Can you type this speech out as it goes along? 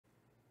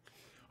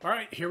All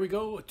right, here we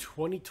go.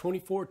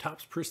 2024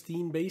 Topps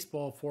Pristine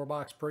Baseball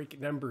 4-box break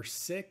number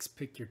 6.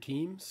 Pick your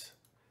teams.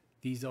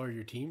 These are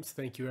your teams.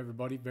 Thank you,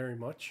 everybody, very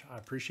much. I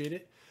appreciate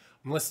it.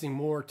 I'm listing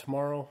more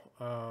tomorrow.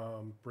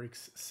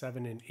 Breaks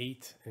 7 and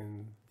 8,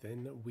 and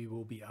then we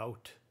will be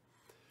out.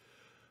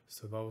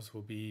 So those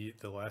will be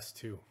the last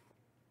two.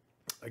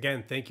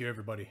 Again, thank you,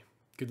 everybody.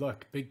 Good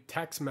luck. Big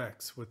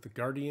Tex-Mex with the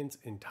Guardians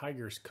and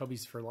Tigers.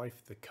 Cubbies for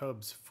life. The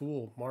Cubs,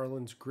 Fool,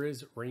 Marlins,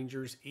 Grizz,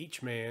 Rangers,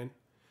 H-Man,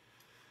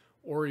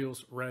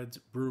 Orioles, Reds,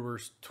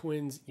 Brewers,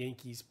 Twins,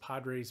 Yankees,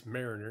 Padres,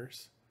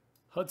 Mariners,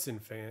 Hudson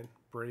Fan,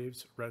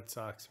 Braves, Red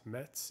Sox,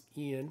 Mets,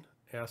 Ian,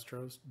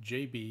 Astros,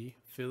 JB,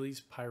 Phillies,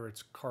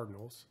 Pirates,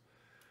 Cardinals,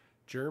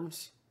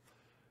 Germs,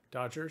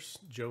 Dodgers,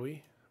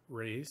 Joey,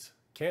 Rays,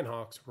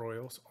 Canhawks,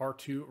 Royals,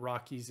 R2,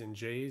 Rockies, and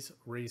Jays,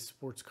 Rays,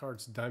 Sports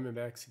Cards,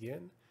 Diamondbacks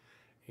again,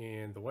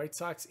 and the White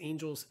Sox,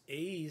 Angels,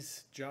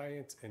 A's,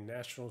 Giants, and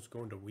Nationals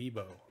going to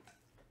Weibo.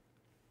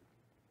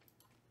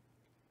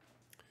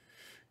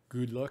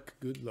 Good luck,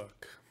 good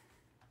luck.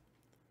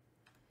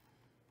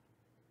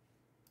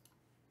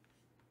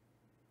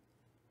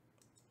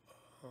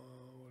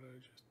 What did I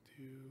just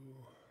do?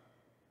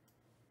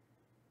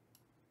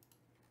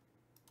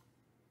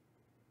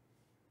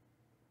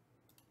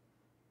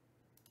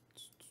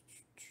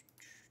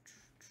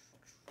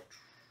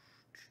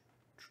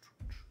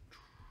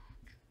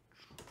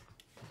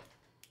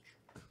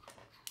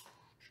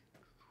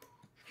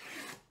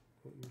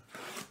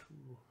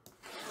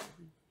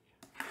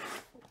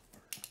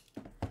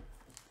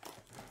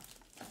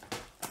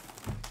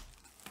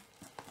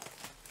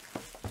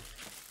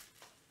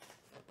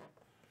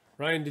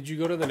 Ryan, did you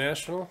go to the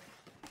National?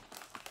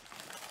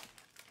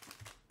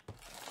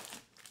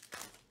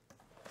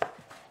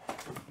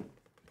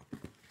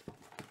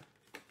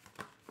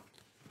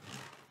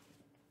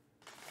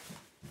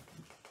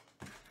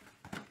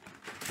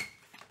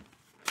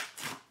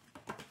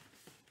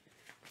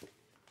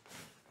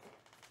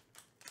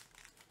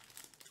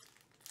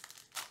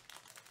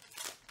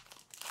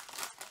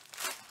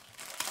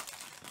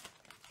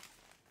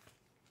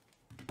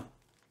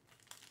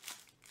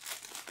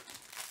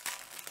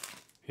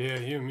 Yeah,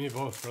 you and me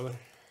both, brother.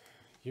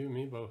 You and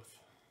me both.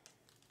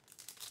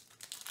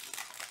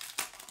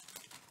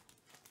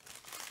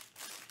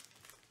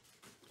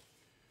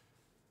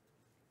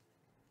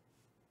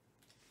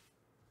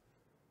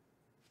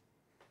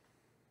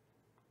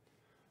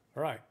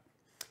 All right,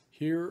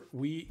 here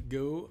we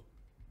go.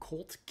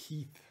 Colt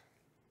Keith,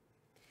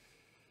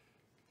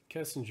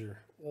 Kessinger,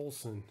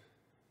 Olson,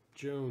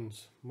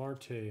 Jones,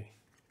 Marte,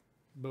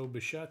 Bo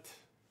Bichette,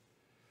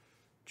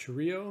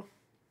 Chiriot,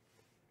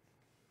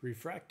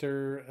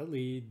 Refractor,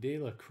 Ellie, De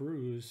La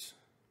Cruz,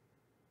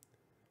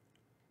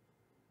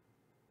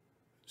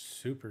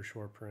 super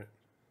short print,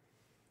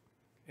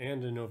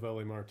 and a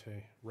Novelli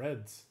Marte.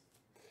 Reds.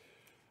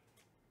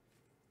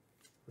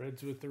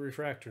 Reds with the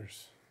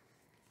refractors.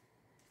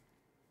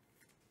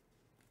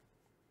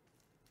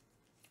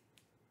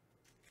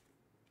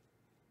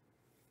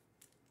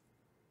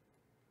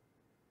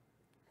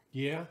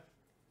 Yeah,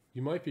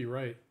 you might be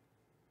right.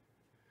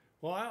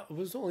 Well, it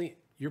was only...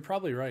 You're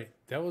probably right.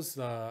 That was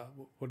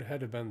what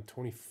had to have been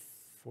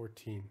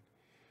 2014.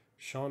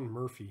 Sean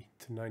Murphy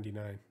to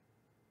 99.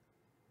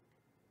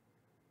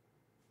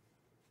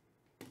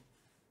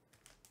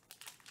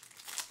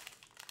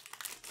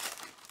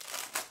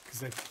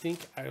 Because I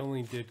think I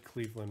only did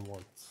Cleveland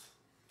once.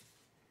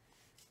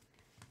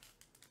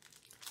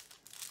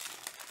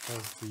 That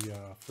was the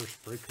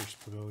first Breakers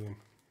Pavilion.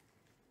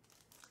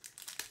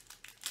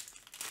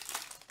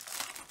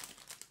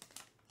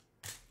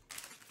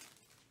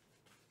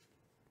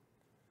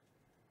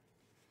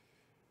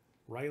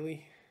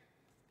 Riley,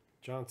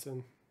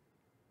 Johnson,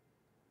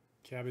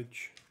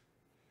 Cabbage,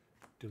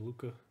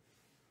 DeLuca,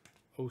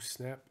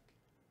 Snap,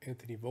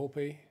 Anthony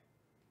Volpe,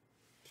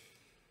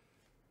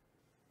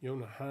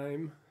 Yona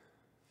Heim,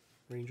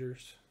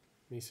 Rangers,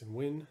 Mason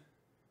Wynn,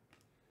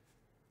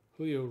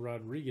 Julio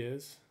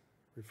Rodriguez,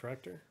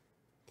 refractor,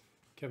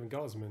 Kevin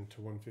Gausman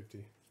to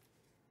 150.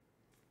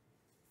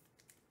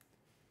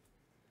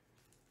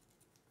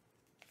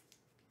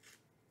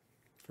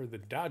 For the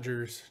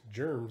Dodgers,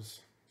 Germs,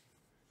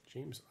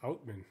 James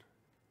Outman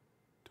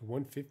to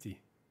 150.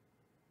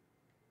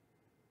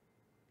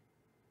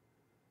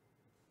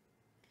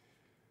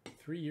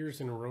 Three years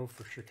in a row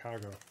for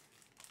Chicago.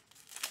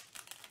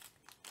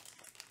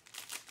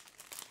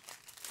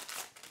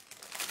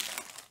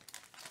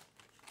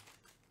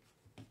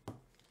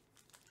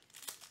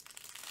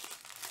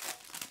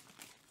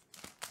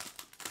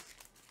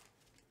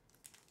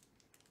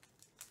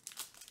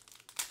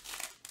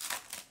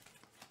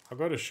 I'll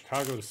go to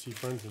Chicago to see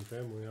friends and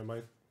family.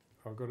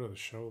 I'll go to the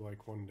show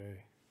like one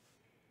day.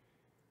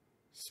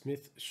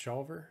 Smith,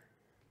 Shawver,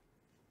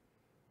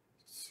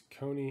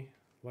 Coney,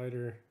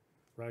 Leiter,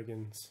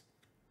 Ragans,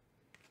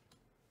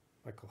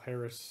 Michael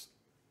Harris,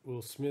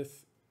 Will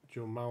Smith,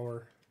 Joe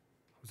Mauer,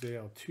 Jose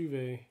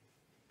Altuve,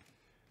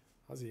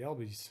 Ozzie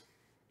Albies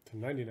to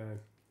 99.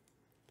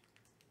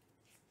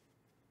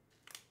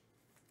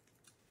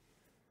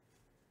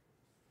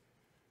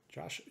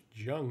 Josh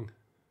Jung.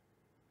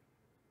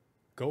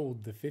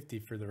 Gold, the 50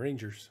 for the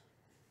Rangers.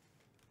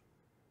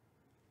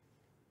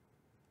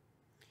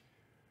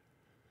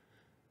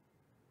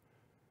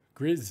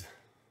 Grizz.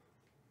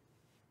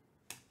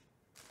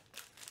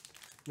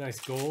 Nice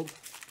gold.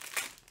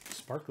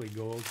 Sparkly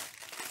gold.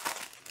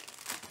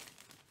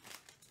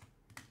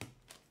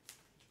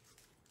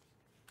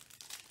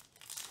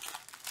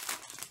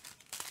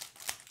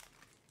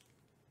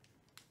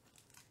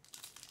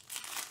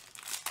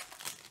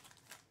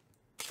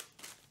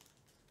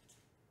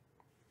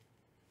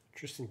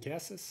 Tristan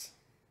Cassis,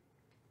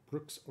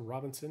 Brooks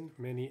Robinson,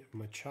 Manny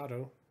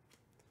Machado,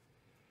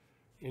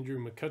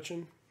 Andrew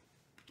McCutcheon,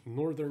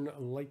 Northern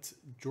Lights,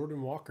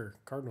 Jordan Walker,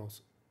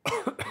 Cardinals.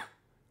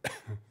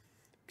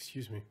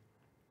 Excuse me.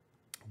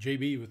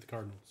 JB with the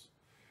Cardinals.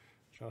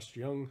 Josh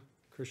Jung,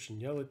 Christian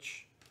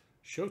Yelich,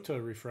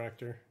 Shota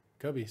Refractor,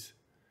 Cubbies.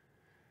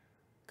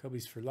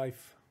 Cubbies for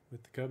life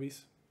with the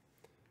Cubbies.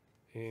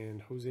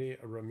 And Jose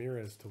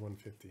Ramirez to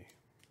 150.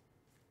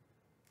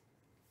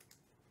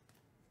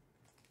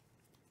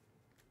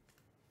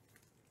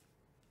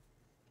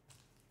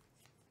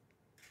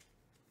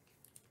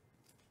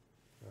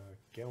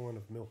 Gallon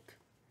of milk.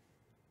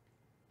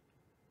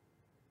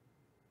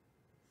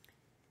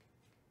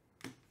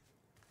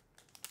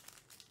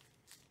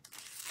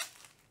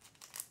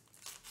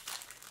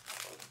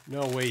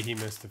 No way he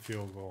missed a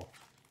field goal.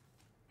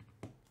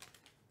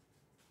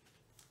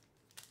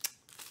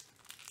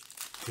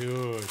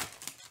 Dude.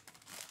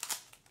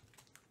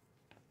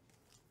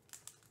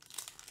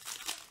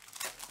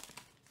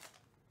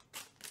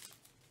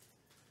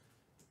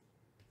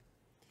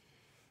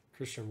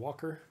 Christian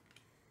Walker.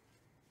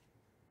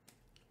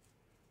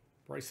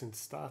 Bryson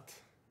Stott,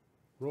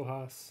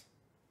 Rojas,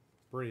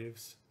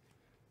 Braves.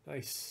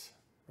 Nice.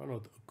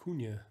 Ronald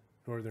Acuna,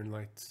 Northern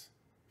Lights.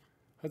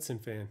 Hudson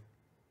fan.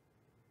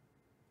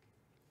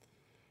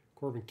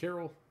 Corbin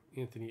Carroll,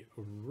 Anthony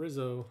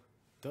Rizzo,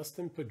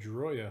 Dustin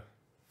Pedroia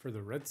for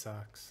the Red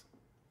Sox.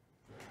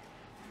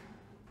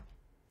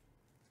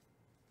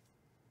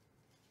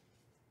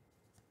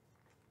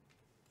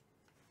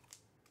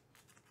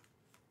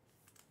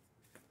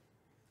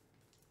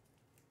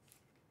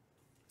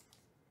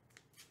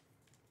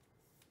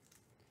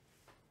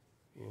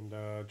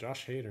 And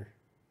Josh Hader,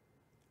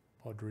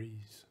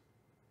 Padres.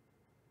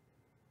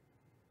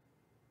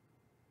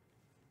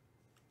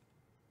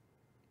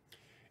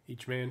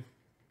 Each man.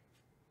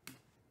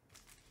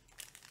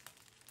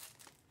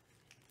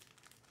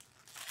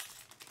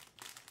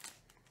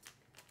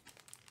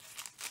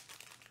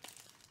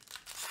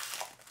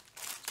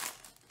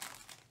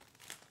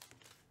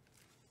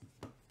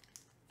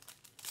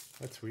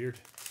 That's weird.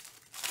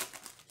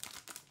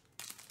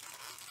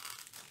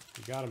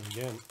 You got him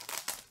again.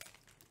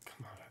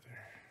 Come out of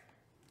there.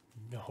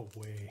 No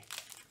way.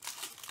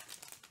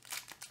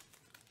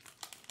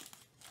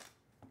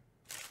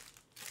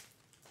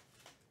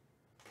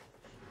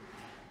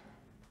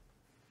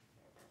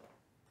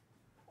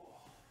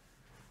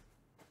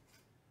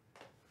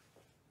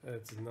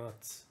 That's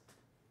nuts.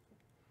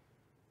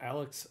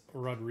 Alex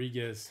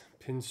Rodriguez,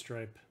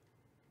 pinstripe,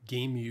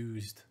 game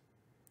used.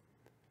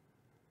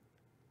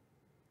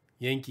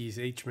 Yankees,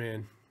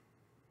 H-man.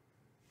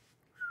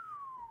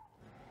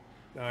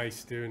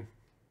 Nice, dude.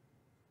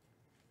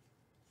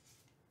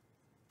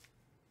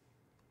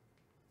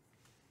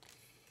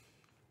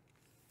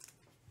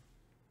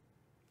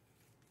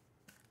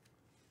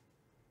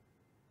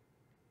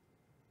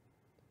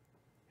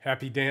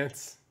 Happy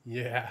dance?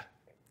 Yeah.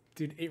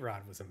 Dude,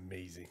 A-Rod was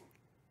amazing.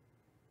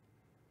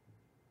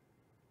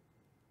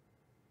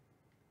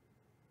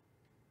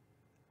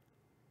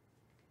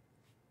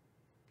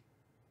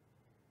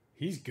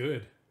 He's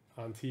good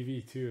on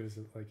TV too, as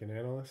like an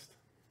analyst.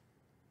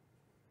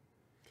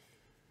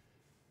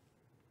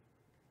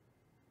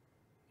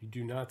 You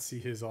do not see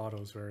his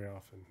autos very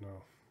often,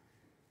 no.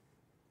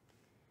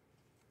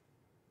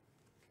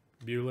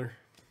 Bueller,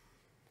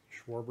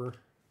 Schwarber,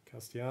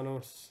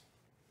 Castellanos,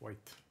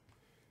 White,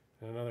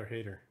 and another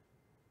Hater.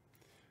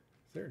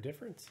 Is there a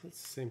difference?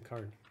 It's the same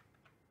card.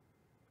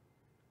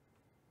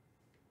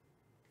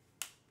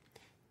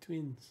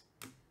 Twins.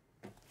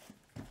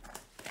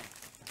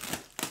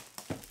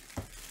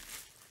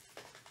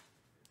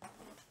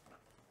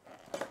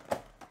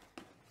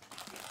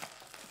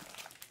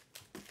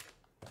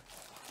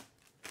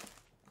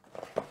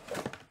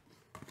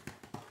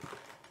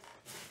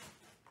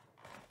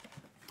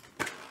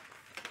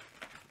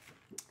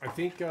 I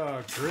think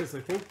Cruz.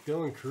 I think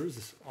Dylan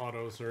Cruz's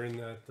autos are in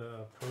that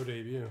pro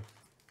debut.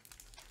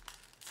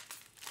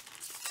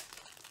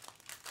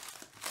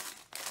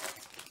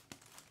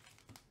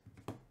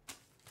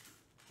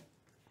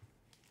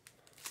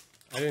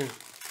 I didn't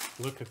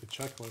look at the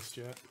checklist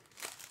yet.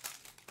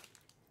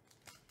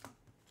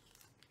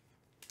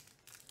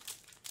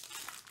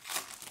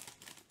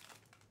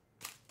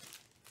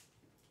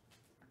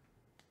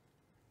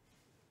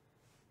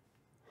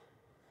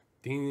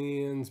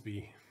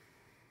 Dansby,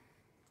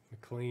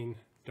 McLean,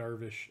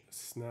 Darvish,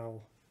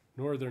 Snell,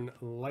 Northern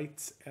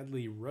Lights,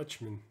 Adley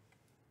Rutschman.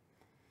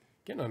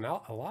 Getting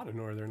a lot of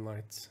Northern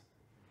Lights.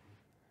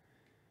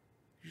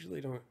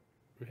 Usually don't,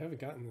 we haven't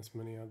gotten this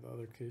many out of the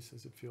other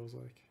cases, it feels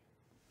like.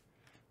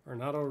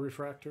 Arnado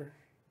refractor.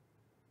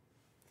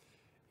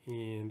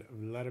 And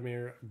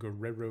Vladimir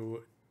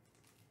Guerrero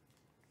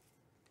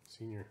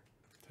Sr.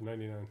 to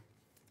 99.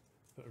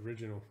 The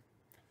original.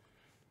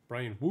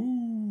 Brian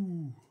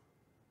Woo.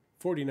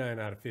 49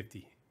 out of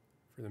 50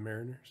 for the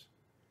Mariners.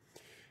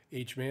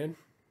 H-Man.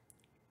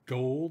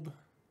 Gold.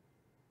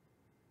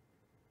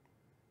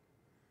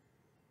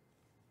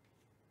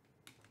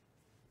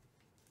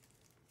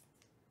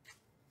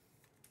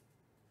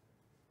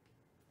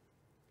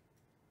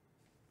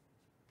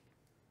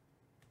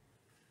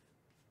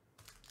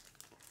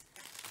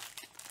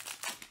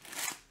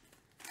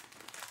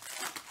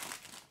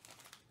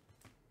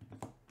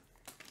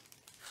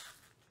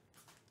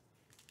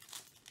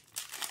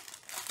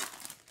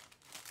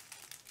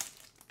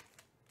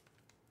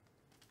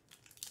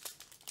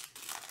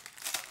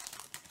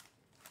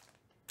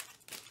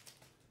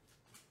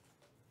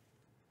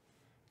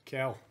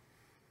 Cal,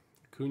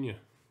 Acuna,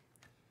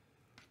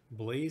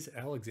 Blaze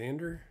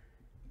Alexander.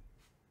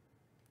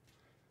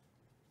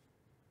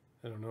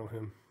 I don't know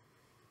him.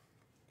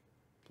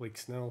 Blake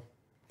Snell.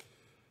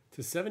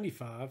 To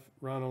 75,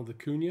 Ronald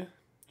Acuna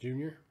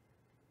Jr.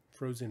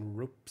 Frozen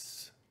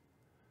Ropes.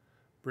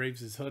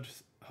 Braves is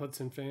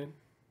Hudson fan.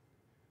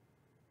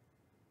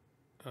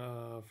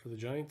 For the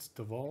Giants,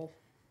 Duvall.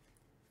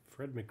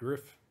 Fred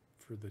McGriff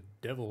for the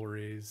Devil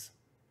Rays.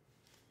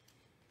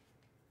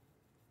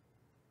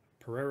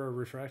 Pereira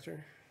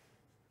refractor,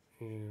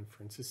 and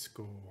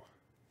Francisco.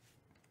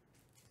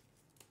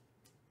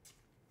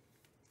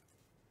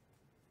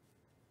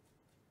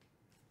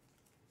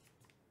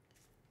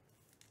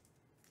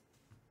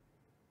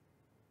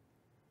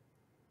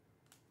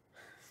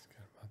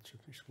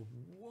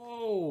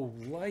 Whoa,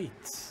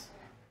 lights.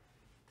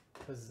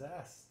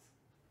 Possessed.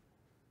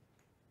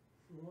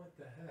 What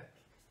the heck?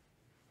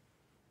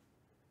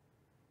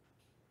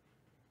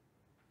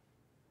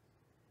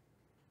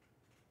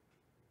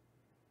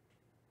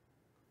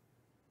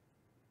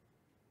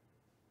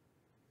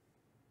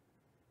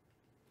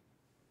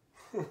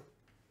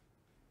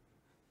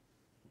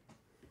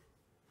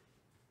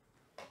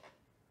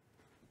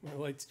 My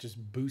lights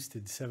just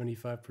boosted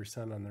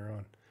 75% on their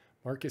own.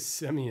 Marcus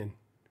Semien.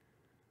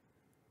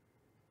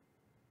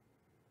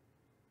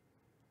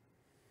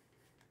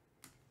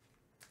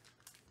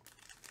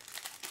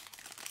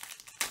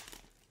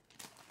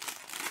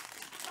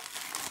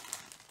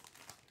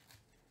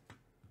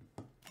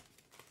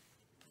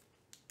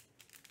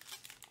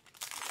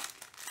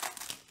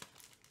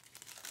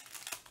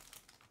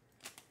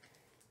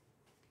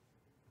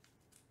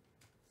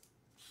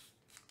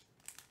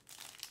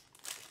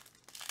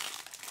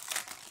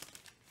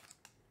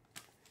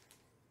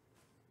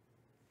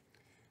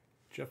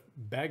 Jeff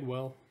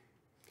Bagwell,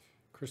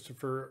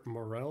 Christopher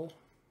Morel,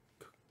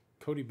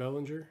 Cody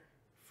Bellinger,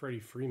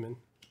 Freddie Freeman,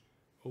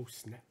 oh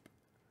snap,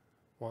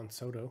 Juan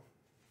Soto,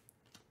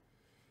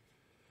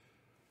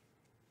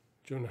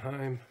 Jonah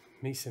Heim,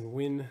 Mason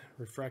Wynn,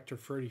 refractor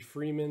Freddie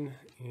Freeman,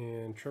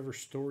 and Trevor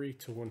Story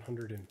to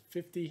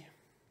 150,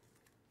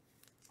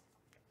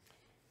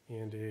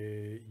 and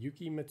a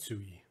Yuki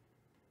Matsui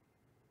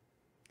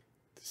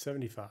to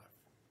 75.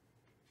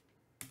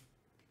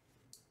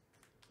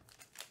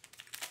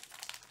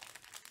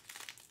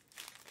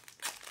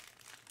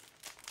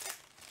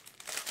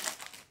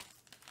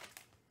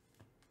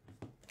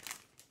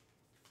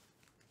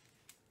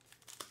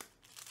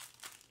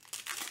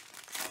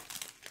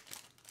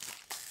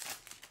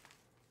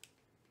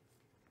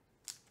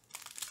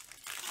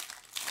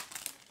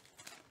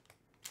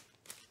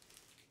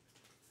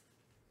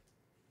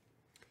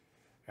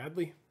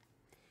 Adley,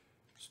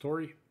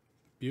 Story,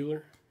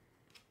 Bueller,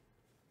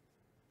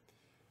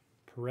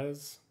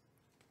 Perez,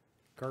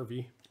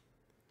 Garvey,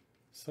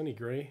 Sonny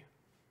Gray,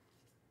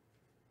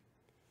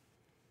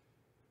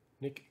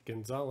 Nick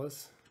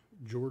Gonzalez,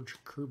 George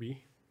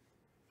Kirby,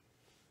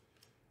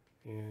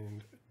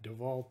 and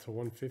Duvall to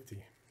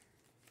 150.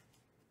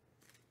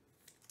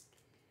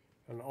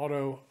 An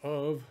auto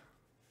of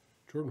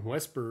Jordan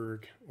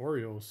Westberg,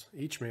 Orioles,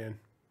 H-Man.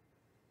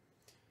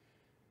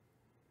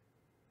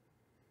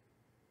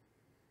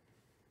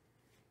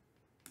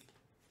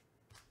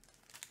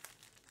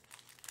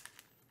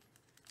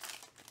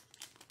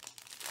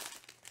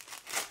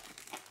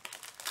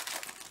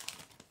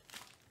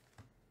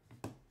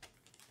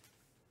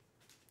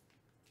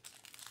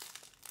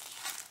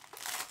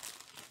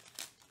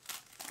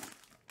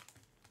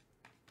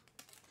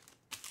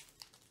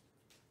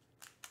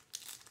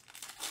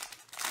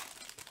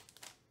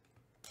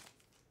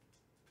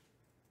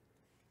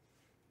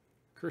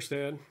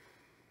 Kerstad,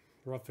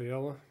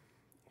 Rafaela,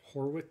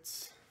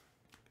 Horwitz,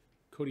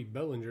 Cody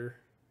Bellinger.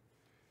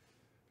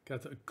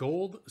 Got the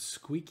gold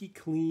squeaky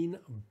clean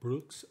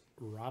Brooks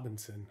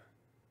Robinson.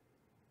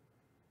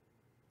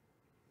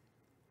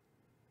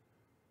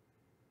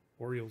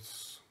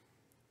 Orioles,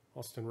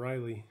 Austin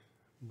Riley,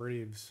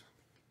 Braves,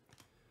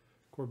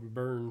 Corbin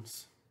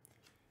Burns,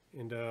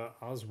 and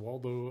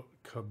Oswaldo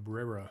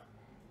Cabrera.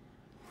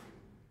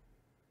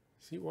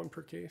 See, one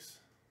per case.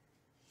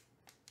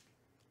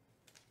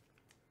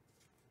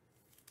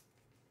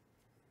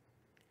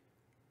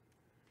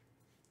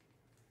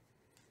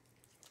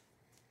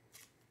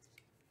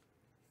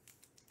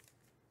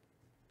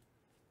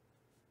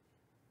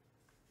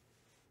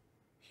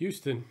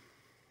 Houston.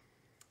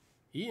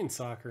 Ian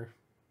Soccer.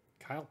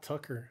 Kyle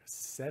Tucker,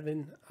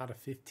 7 out of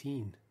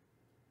 15.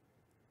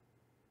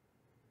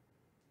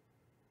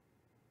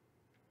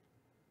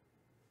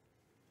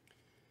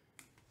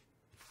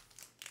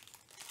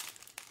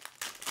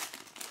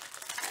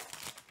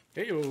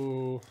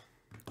 Hey-o.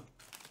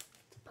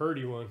 It's a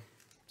Purdy one.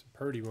 It's a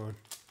Purdy one.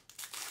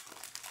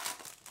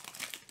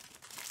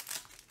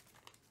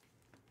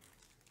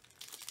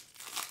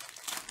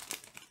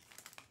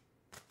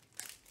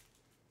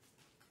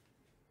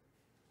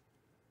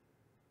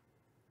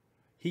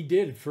 He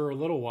did for a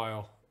little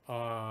while.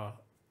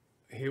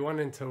 He went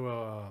into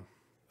a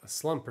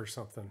slump or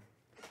something,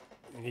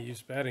 and he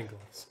used batting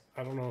gloves.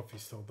 I don't know if he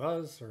still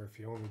does or if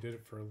he only did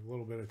it for a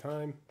little bit of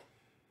time.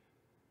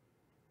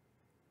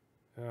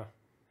 Yeah,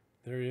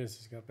 there he is.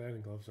 He's got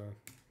batting gloves on.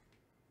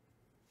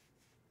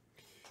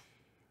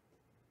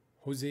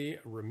 Jose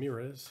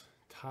Ramirez,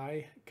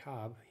 Ty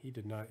Cobb. He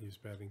did not use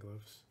batting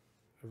gloves.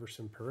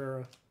 Everson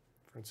Pereira,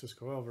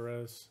 Francisco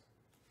Alvarez,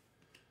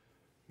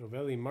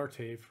 Novelli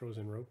Marte,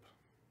 Frozen Ropes.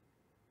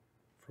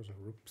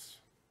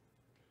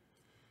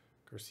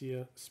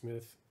 Garcia,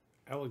 Smith,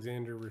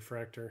 Alexander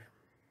Refractor.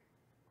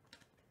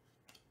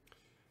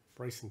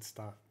 Bryson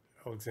Stott,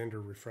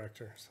 Alexander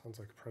Refractor. Sounds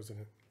like a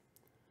president.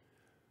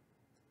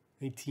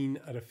 18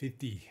 out of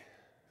 50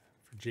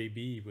 for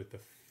JB with the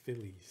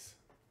Phillies.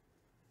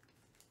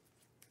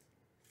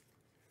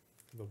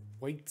 For the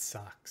White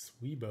Sox,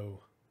 Weibo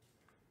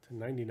to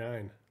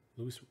 99,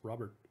 Luis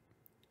Robert.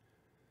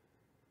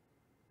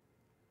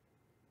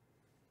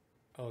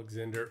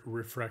 Alexander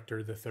Refractor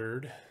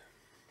III.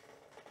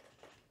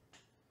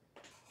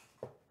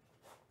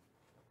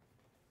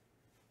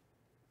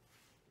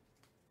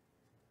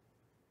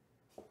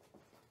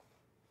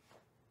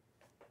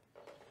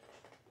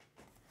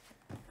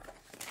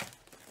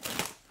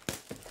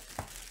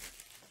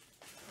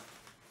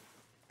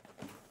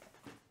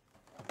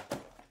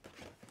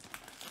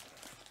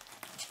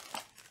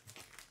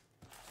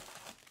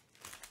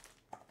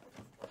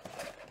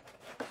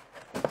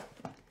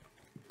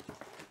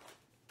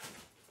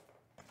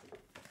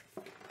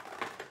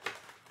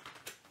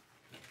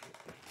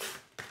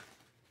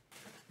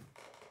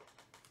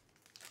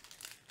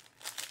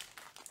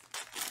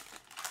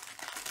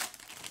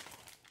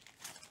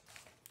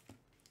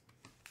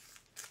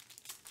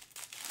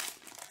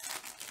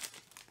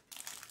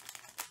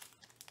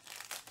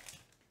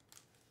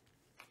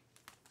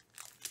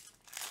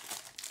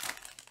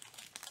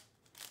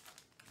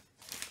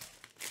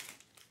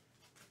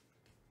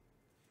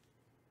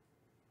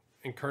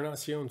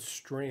 Encarnacion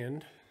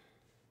Strand,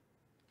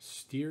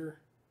 Steer,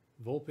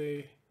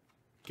 Volpe,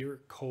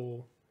 Garrett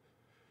Cole,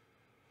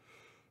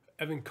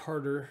 Evan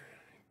Carter,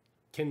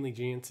 Kenley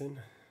Jansen,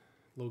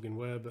 Logan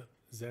Webb,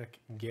 Zach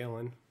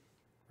Gallen,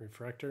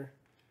 Refractor.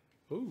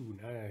 Ooh,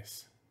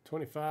 nice.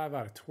 25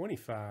 out of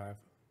 25.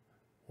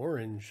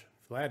 Orange,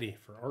 Vladdy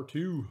for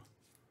R2.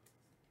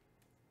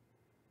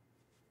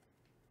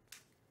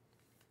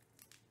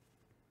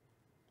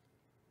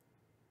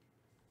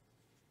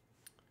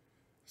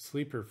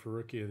 Sleeper for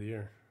Rookie of the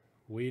Year,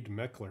 Wade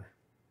Meckler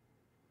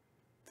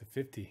to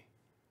 50.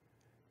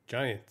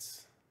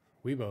 Giants,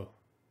 Weibo.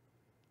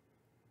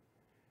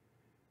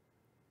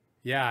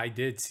 Yeah, I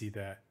did see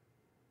that.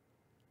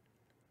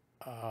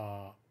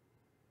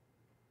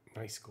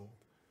 Nice gold.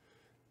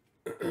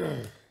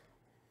 The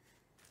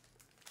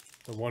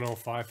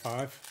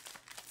 1055.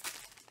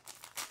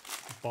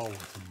 The ball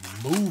was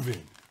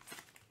moving.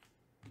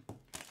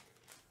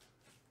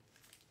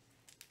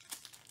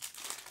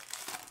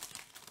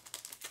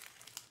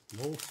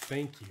 No,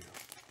 thank you.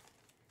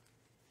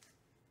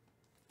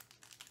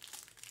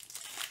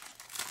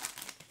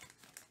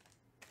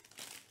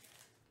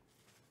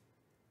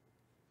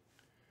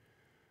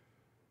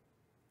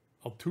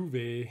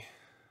 Altuve,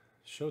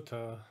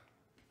 Shota,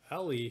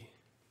 Ali,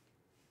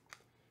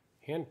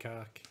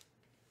 Hancock,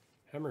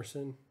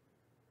 Henderson,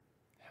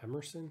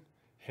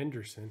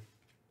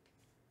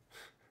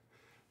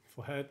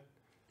 Flatt,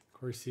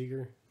 Corey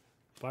Seager,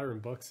 Byron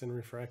Buxton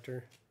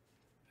Refractor,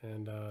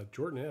 and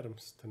Jordan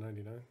Adams to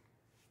 99.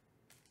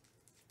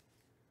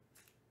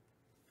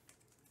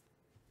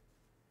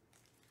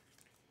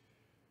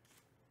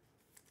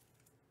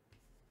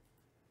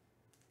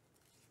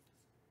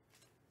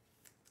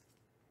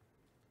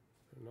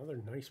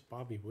 Another nice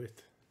Bobby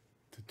Witt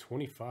to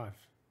 25.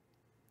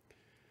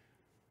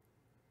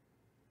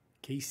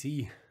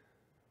 KC.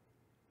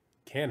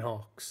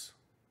 Canhawks.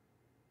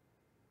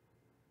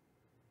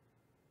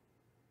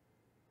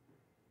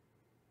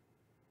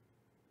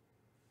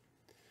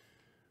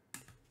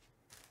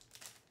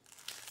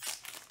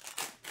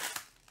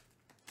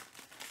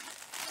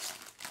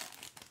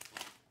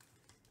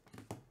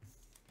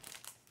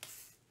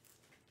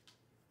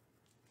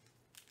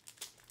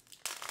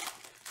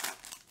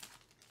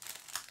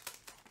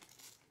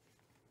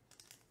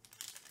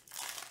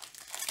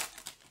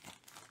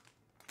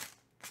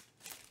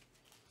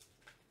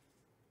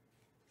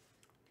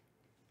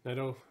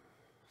 Neto,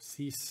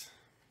 Cease,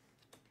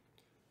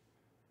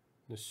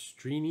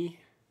 Nastrini,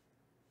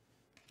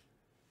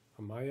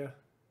 Amaya,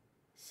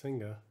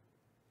 Senga,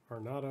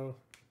 Arnado,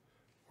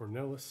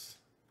 Ornelas,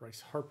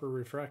 Bryce Harper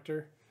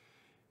refractor,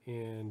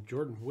 and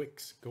Jordan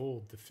Wicks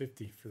gold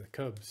 /50 for the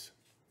Cubs.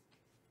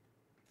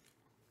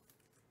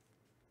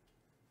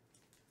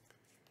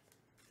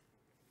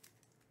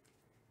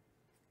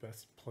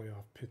 Best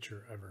playoff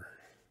pitcher ever.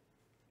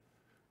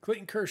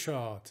 Clayton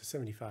Kershaw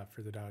 /75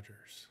 for the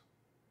Dodgers.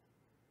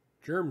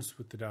 Germs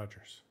with the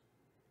Dodgers.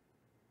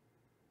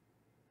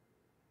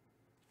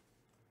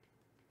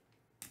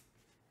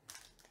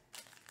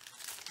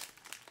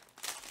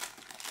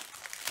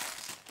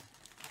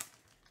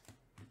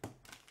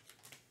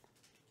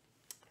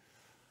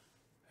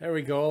 There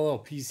we go, a little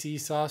PC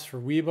sauce for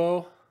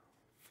Weibo.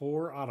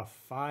 4 out of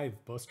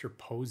 5, Buster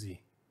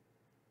Posey.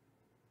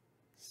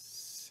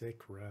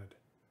 Sick red.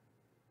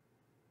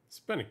 It's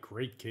been a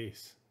great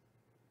case.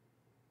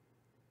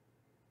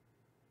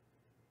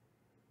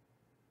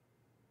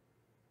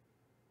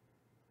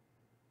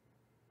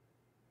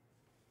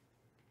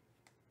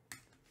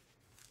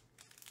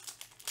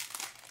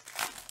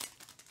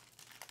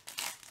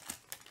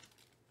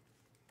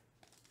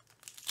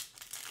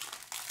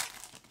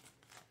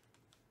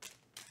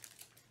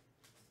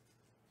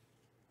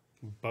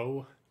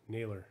 Bo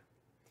Naylor,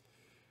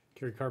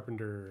 Kerry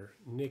Carpenter,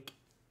 Nick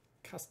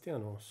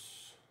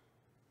Castellanos,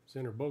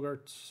 Xander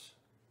Bogaerts,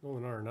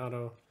 Nolan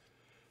Arenado,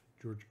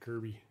 George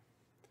Kirby,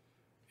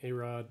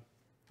 A-Rod,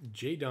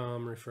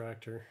 J-Dom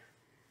refractor,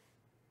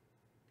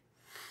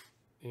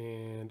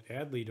 and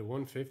Adley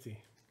 /150.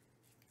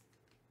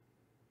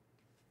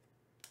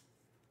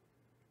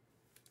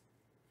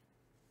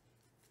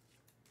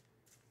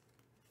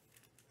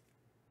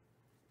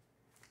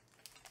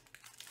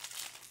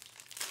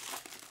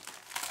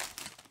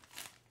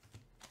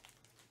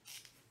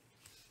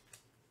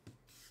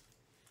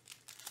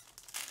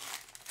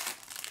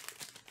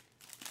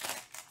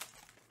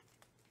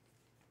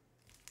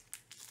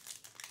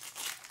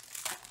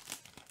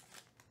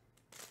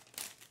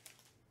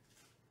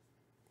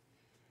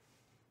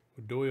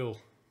 Doyle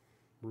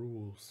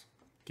rules.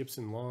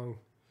 Gibson Long,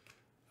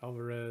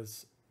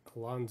 Alvarez,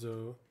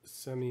 Alonso,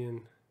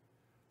 Semien,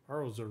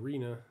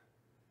 Arozarena,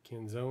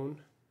 Canzone,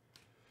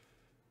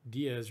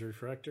 Diaz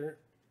refractor,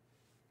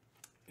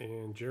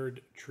 and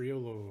Jared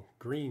Triolo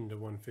green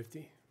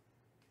 /150.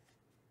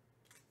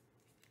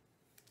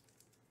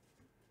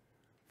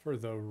 For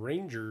the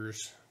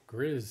Rangers,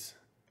 Grizz,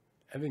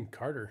 Evan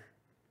Carter.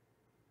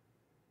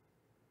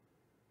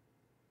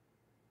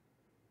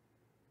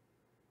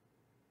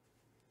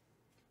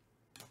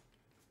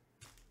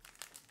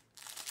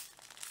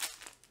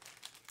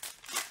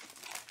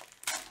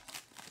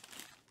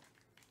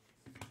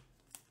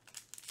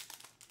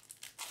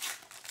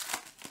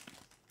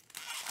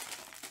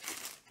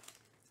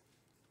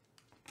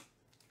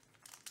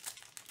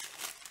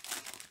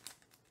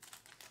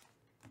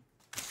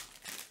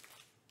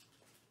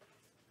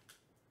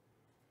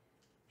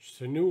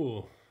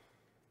 Newell,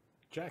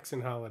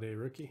 Jackson Holiday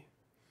rookie,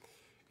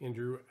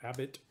 Andrew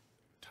Abbott,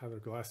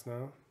 Tyler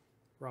Glasnow,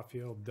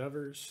 Rafael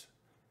Devers,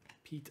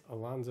 Pete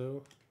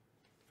Alonso,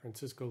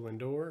 Francisco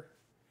Lindor,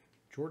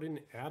 Jordan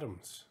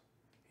Adams,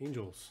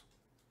 Angels,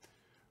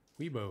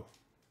 Weibo.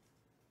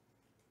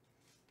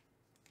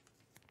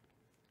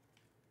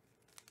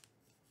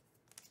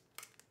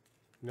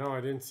 No, I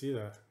didn't see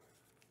that.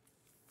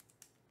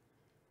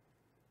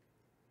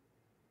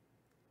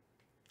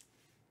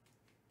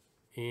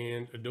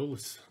 And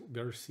Adolis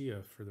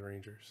Garcia for the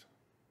Rangers.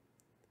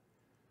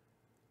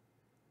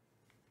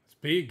 It's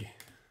big.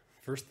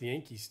 First the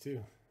Yankees,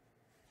 too.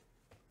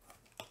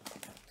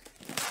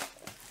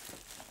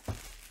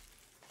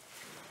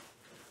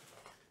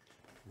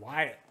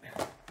 Wyatt.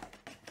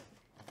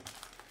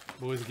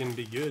 Boy's going to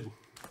be good.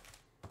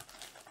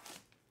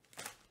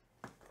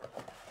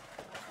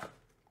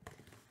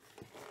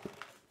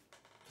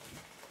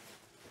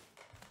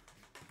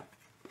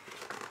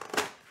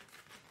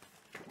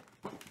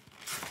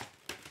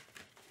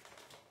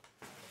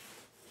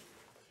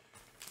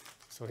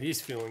 So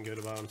he's feeling good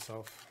about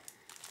himself.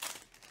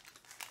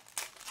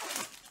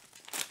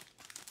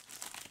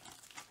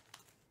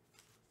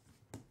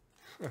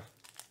 Huh.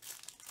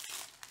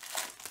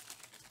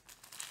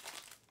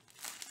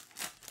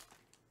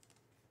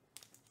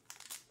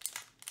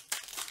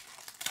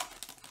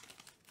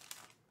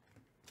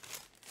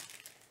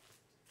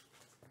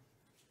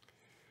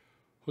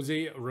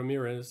 Jose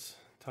Ramirez,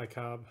 Ty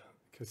Cobb,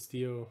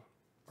 Castillo,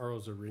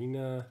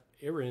 Arozarena,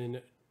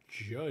 Aaron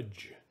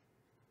Judge.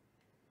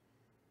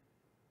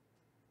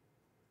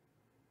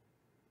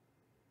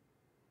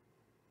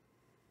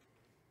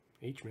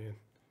 H-Man,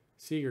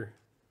 Seager,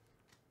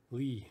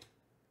 Lee,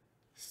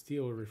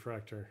 Steel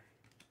refractor,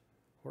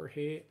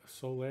 Jorge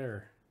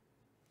Soler,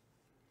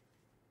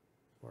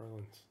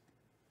 Marlins.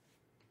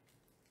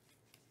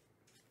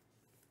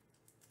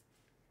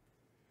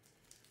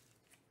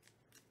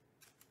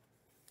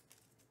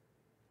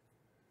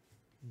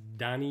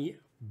 Donnie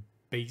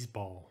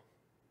Baseball.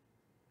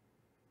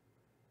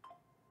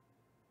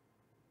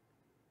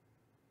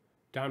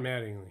 Don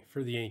Mattingly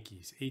for the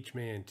Yankees.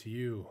 H-Man to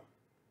you.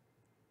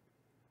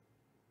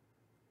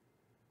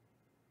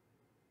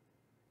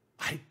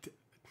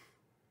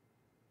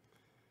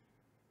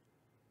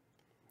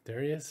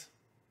 There he is.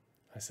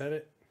 I said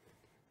it.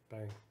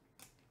 Bang.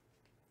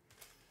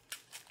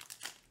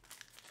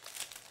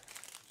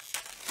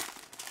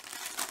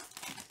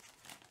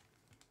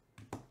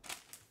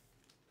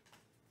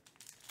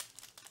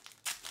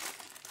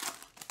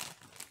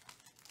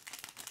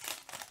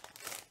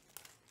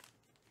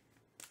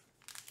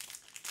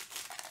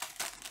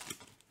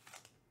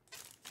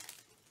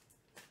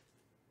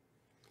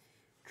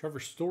 Trevor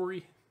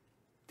Story,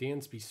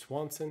 Dansby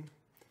Swanson,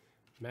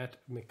 Matt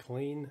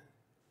McLean,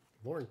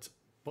 Lawrence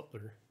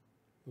Butler,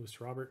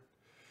 Lewis Robert,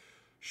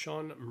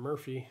 Sean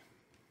Murphy,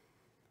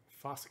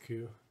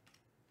 Foscu,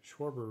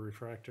 Schwarber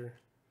Refractor,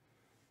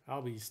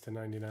 Albies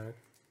 /99,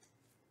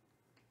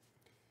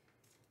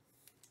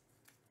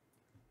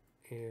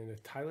 and a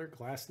Tyler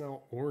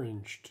Glasnow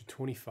Orange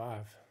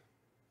 /25.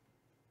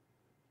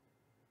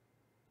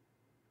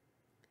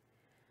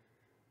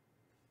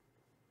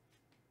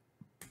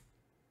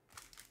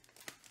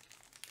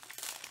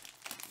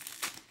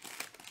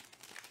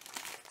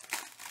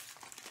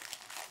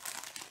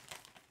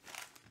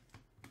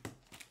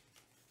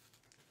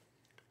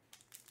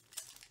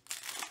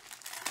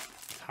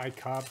 Ty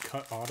Cobb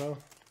cut auto.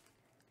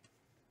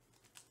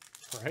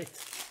 Right.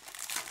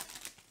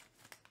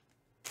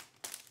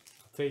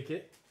 I'll take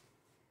it.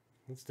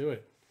 Let's do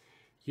it.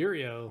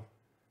 Uriel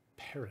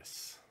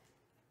Paris.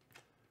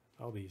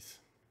 All these.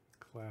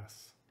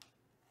 Class.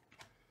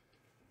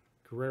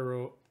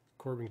 Guerrero,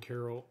 Corbin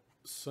Carroll,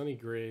 Sonny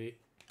Gray,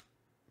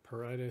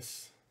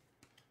 Paredes.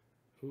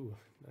 Ooh,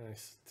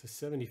 nice.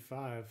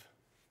 /75.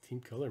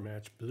 Team color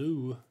match.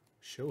 Blue.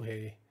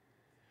 Shohei.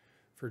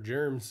 For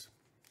Germs.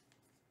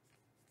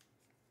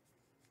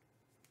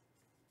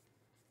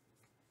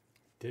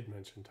 Did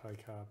mention Ty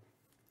Cobb.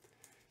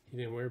 He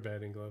didn't wear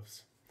batting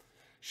gloves.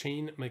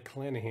 Shane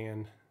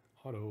McClanahan,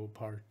 auto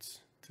parts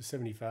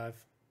 /75.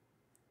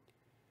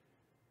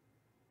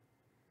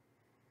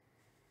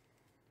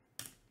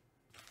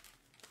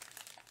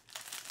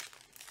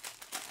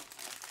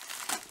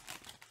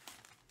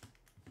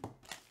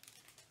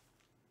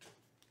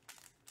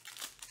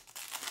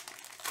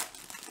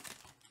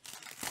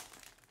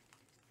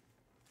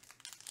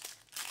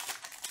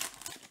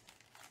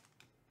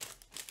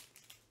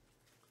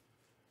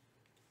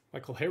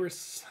 Michael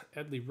Harris,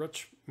 Adley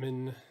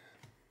Rutschman,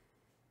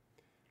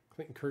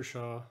 Clayton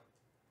Kershaw,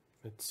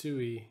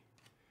 Matsui,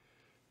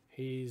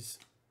 Hayes,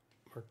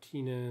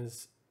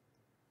 Martinez,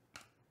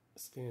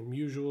 Stan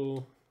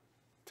Musial,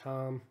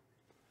 Tom,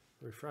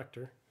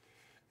 Refractor,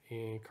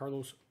 and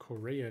Carlos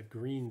Correa,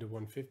 green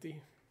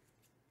 /150.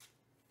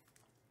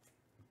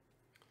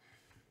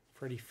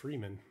 Freddie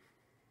Freeman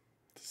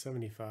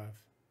 /75.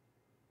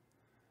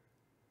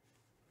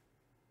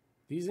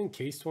 These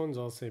encased ones,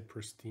 I'll say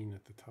Pristine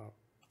at the top.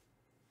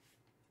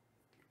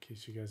 In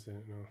case you guys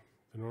didn't know.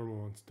 The normal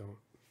ones don't.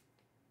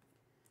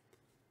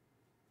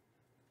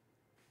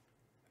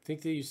 I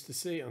think they used to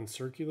say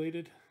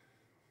uncirculated,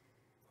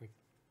 like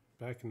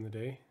back in the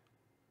day.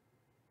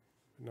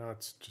 But now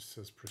it just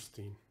says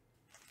Pristine.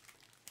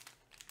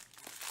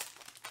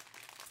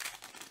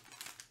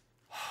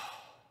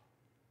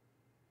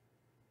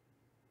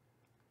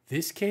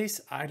 This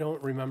case, I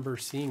don't remember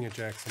seeing a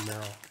Jackson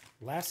Merrill.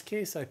 Last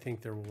case, I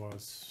think there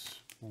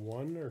was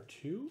 1 or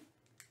 2,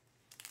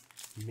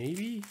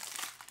 maybe.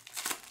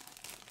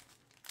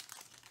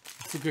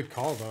 It's a good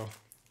call, though.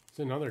 It's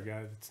another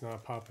guy that's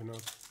not popping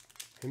up.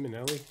 Him and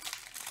Ellie.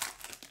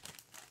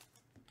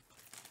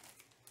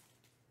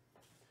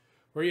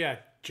 Where you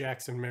at,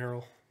 Jackson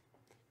Merrill?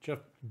 Jeff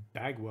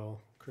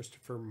Bagwell,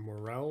 Christopher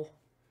Morel,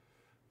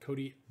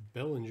 Cody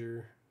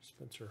Bellinger,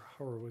 Spencer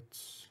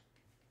Horowitz,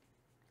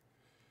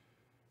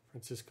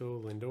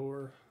 Francisco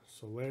Lindor,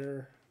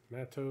 Soler,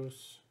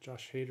 Matos,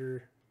 Josh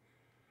Hader,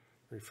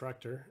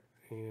 Refractor,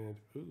 and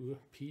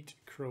Pete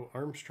Crow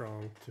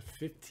Armstrong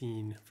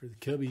 /15 for the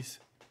Cubbies.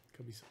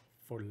 Cubbies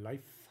for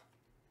life.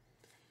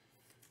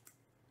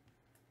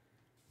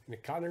 And a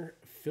Connor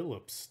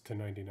Phillips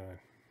 /99.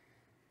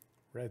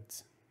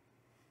 Reds.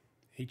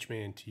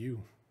 H-Man to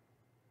you.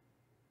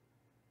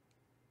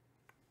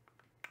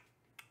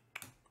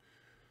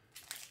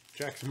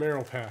 Jackson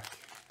Merrill pack.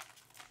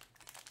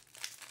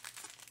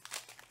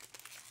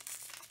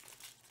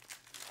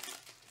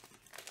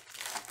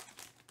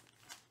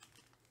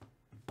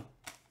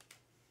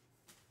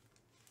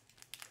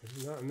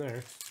 There's nothing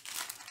there.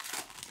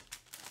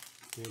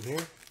 See in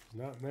here?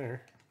 Not in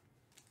there.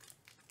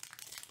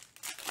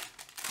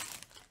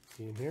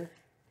 See in here?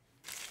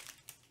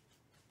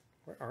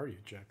 Where are you,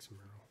 Jackson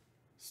Merrill?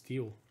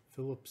 Steele,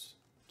 Phillips,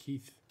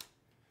 Keith,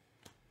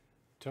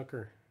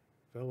 Tucker,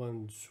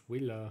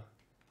 Valenzuela,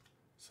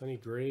 Sonny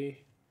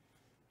Gray,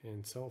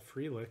 and Sal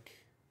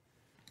Frelick.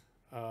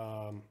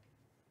 Yeah,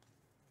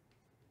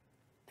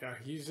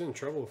 he's in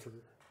trouble for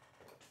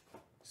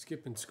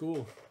skipping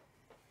school.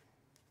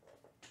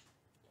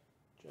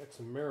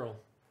 Jackson Merrill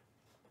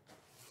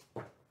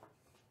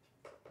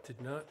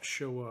did not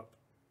show up.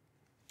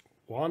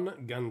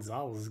 Juan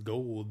Gonzalez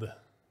gold.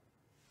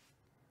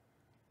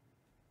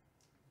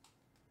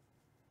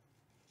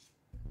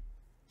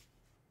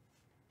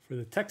 For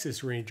the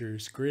Texas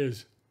Rangers,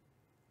 Grizz.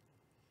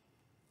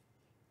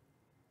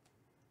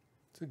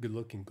 It's a good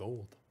looking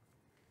gold.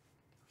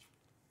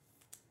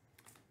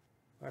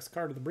 Last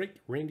card of the break,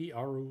 Randy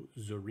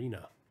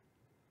Arozarena.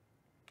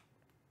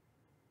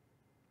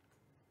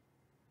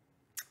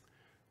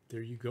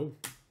 There you go.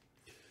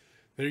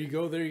 There you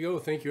go. There you go.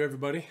 Thank you,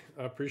 everybody.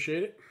 I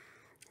appreciate it.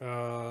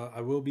 I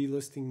will be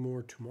listing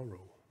more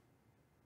tomorrow.